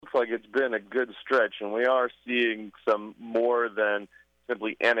looks like it's been a good stretch, and we are seeing some more than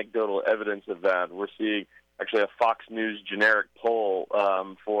simply anecdotal evidence of that. We're seeing actually a Fox News generic poll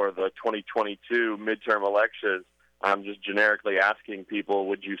for the 2022 midterm elections, just generically asking people,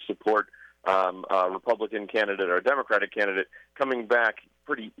 would you support a Republican candidate or a Democratic candidate, coming back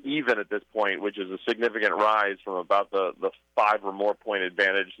pretty even at this point, which is a significant rise from about the 5 or more point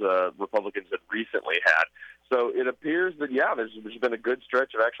advantage the Republicans had recently had. So it appears that, there's been a good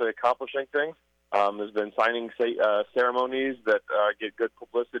stretch of actually accomplishing things. There's been signing ceremonies that get good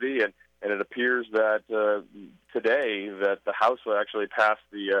publicity, and it appears that today that the House will actually pass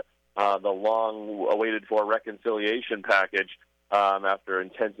the long-awaited for reconciliation package after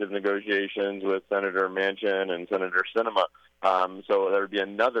intensive negotiations with Senator Manchin and Senator Sinema. So there would be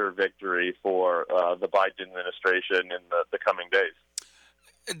another victory for the Biden administration in the coming days.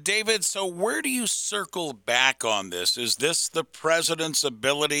 David, so where do you circle back on this? Is this the president's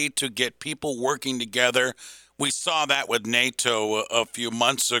ability to get people working together? We saw that with NATO a few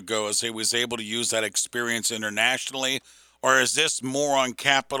months ago as he was able to use that experience internationally. Or is this more on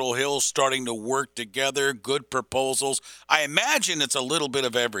Capitol Hill starting to work together, good proposals? I imagine it's a little bit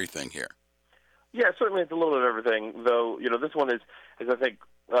of everything here. Yeah, certainly it's a little bit of everything, though, this one is I think,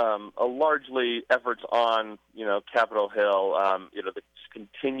 a largely efforts on, Capitol Hill, the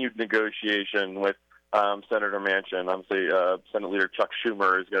continued negotiation with Senator Manchin. Obviously, Senate Leader Chuck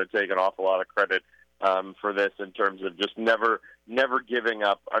Schumer is going to take an awful lot of credit for this in terms of just never giving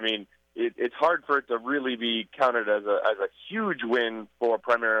up. I mean, it's hard for it to really be counted as a huge win for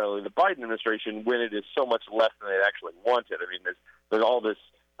primarily the Biden administration when it is so much less than they actually wanted. I mean, there's all this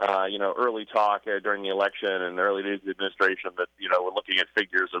early talk during the election and early days of the administration that, we're looking at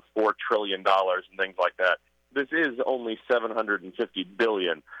figures of $4 trillion and things like that. This is only $750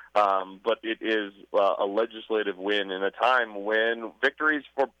 billion, but it is a legislative win in a time when victories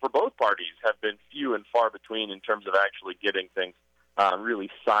for both parties have been few and far between in terms of actually getting things really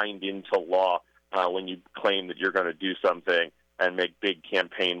signed into law when you claim that you're going to do something and make big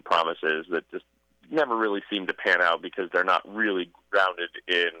campaign promises that just never really seem to pan out because they're not really grounded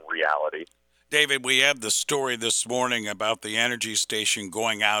in reality. David, we have the story this morning about the energy station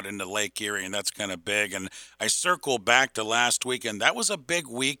going out into Lake Erie, and that's kind of big. And I circle back to last weekend. That was a big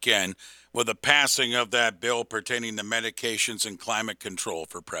weekend with the passing of that bill pertaining to medications and climate control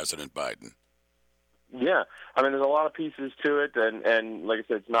for President Biden. Yeah, I mean, there's a lot of pieces to it, and like I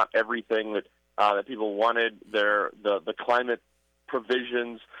said, it's not everything that people wanted. The climate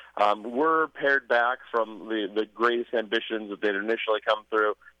provisions were pared back from the greatest ambitions that they'd initially come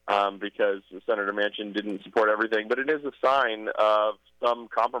through because Senator Manchin didn't support everything. But it is a sign of some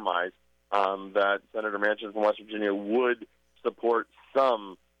compromise that Senator Manchin from West Virginia would support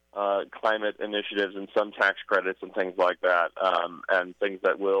some climate initiatives and some tax credits and things like that, and things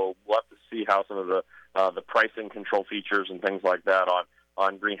that we'll have to see how some of the pricing control features and things like that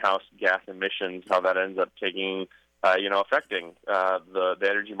on greenhouse gas emissions, how that ends up affecting the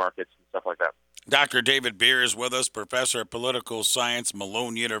energy markets and stuff like that. Dr. David Bier is with us, professor of political science,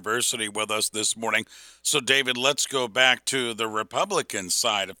 Malone University, with us this morning. So, David, let's go back to the Republican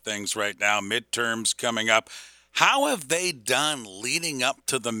side of things right now, midterms coming up. How have they done leading up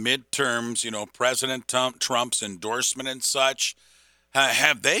to the midterms, President Trump's endorsement and such?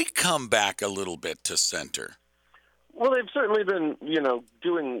 Have they come back a little bit to center? Well, they've certainly been,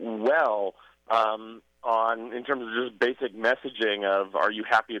 doing well in terms of just basic messaging of, are you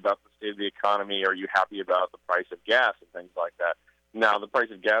happy about the state of the economy? Are you happy about the price of gas and things like that? Now, the price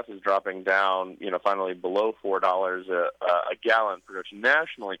of gas is dropping down, finally below $4 a gallon production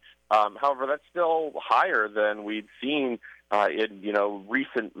nationally. However, that's still higher than we'd seen in,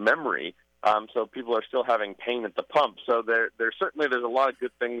 recent memory. So people are still having pain at the pump. So there's a lot of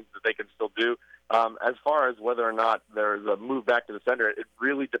good things that they can still do. As far as whether or not there's a move back to the center, it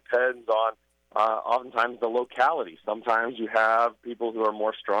really depends on oftentimes the locality. Sometimes you have people who are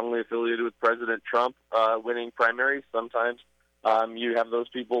more strongly affiliated with President Trump winning primaries. Sometimes you have those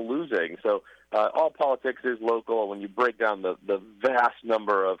people losing. So all politics is local. When you break down the vast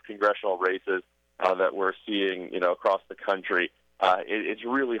number of congressional races that we're seeing, across the country, it's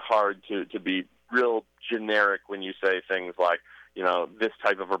really hard to be real generic when you say things like, this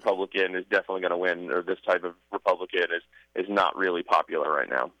type of Republican is definitely going to win, or this type of Republican is not really popular right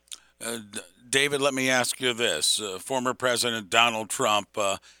now. David, let me ask you this. Former President Donald Trump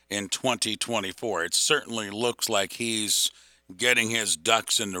in 2024, it certainly looks like he's getting his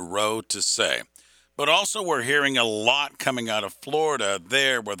ducks in a row, to say. But also we're hearing a lot coming out of Florida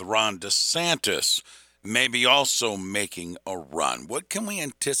there with Ron DeSantis maybe also making a run. What can we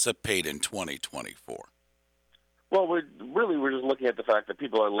anticipate in 2024? Well, we're just looking at the fact that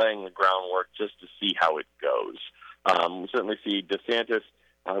people are laying the groundwork just to see how it goes. We certainly see DeSantis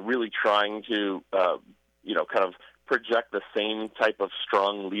really trying to, kind of project the same type of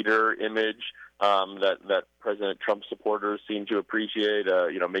strong leader image that President Trump supporters seem to appreciate.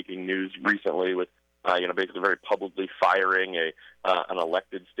 Making news recently with, basically very publicly firing an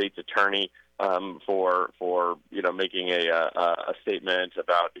elected state's attorney for making a statement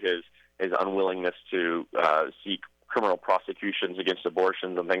about his unwillingness to seek criminal prosecutions against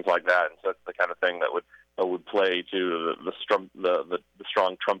abortions and things like that. And so that's the kind of thing that would play to the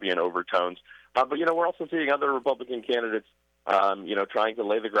strong Trumpian overtones. But we're also seeing other Republican candidates, trying to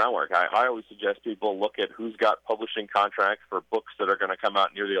lay the groundwork. I always suggest people look at who's got publishing contracts for books that are going to come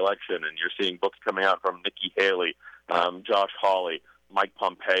out near the election, and you're seeing books coming out from Nikki Haley, Josh Hawley, Mike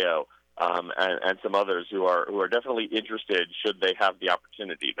Pompeo, and some others who are definitely interested should they have the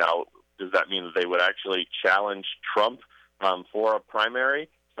opportunity. Now, does that mean that they would actually challenge Trump for a primary?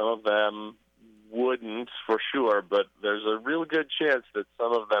 Some of them wouldn't, for sure, but there's a real good chance that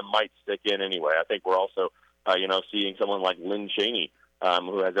some of them might stick in anyway. I think we're also, seeing someone like Lynn Cheney,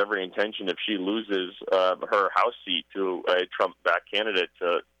 who has every intention, if she loses her House seat to a Trump-backed candidate,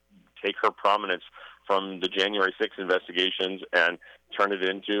 to take her prominence from the January 6th investigations and turn it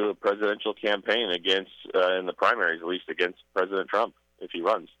into a presidential campaign against, in the primaries, at least against President Trump, if he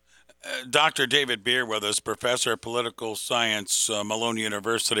runs. Dr. David Beer with us, professor of political science, Malone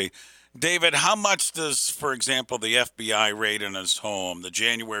University. David, how much does, for example, the FBI raid in his home, the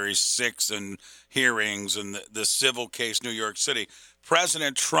January 6th and hearings and the civil case, New York City,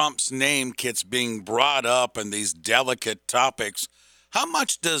 President Trump's name keeps being brought up in these delicate topics, how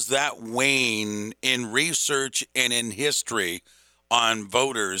much does that wane in research and in history on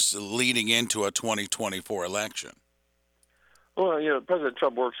voters leading into a 2024 election? Well, President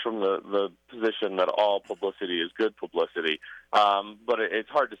Trump works from the position that all publicity is good publicity, but it's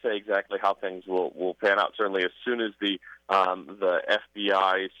hard to say exactly how things will pan out. Certainly, as soon as the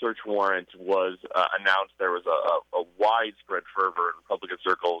FBI search warrant was announced, there was a widespread fervor in Republican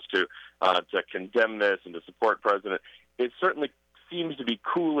circles to condemn this and to support President. It certainly seems to be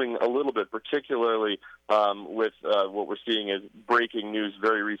cooling a little bit, particularly with what we're seeing is breaking news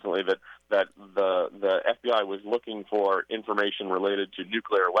very recently that the FBI was looking for information related to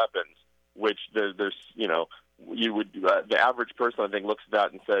nuclear weapons, which there's the average person, I think, looks at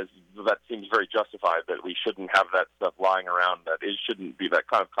that and says that seems very justified, that we shouldn't have that stuff lying around, that it shouldn't be, that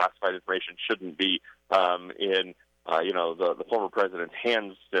kind of classified information shouldn't be in the former president's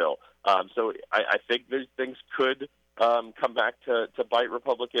hands still. So I think these things could come back to bite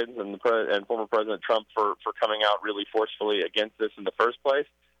Republicans and former President Trump for coming out really forcefully against this in the first place.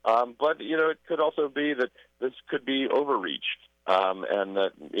 But it could also be that this could be overreach, and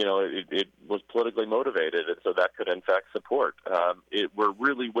that it was politically motivated, and so that could in fact support. We're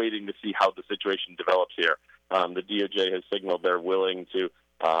really waiting to see how the situation develops here. The DOJ has signaled they're willing to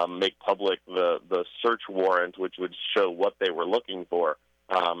make public the search warrant, which would show what they were looking for.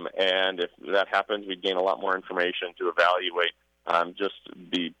 And if that happens, we'd gain a lot more information to evaluate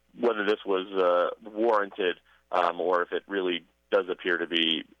whether this was warranted or if it really does appear to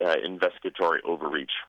be investigatory overreach.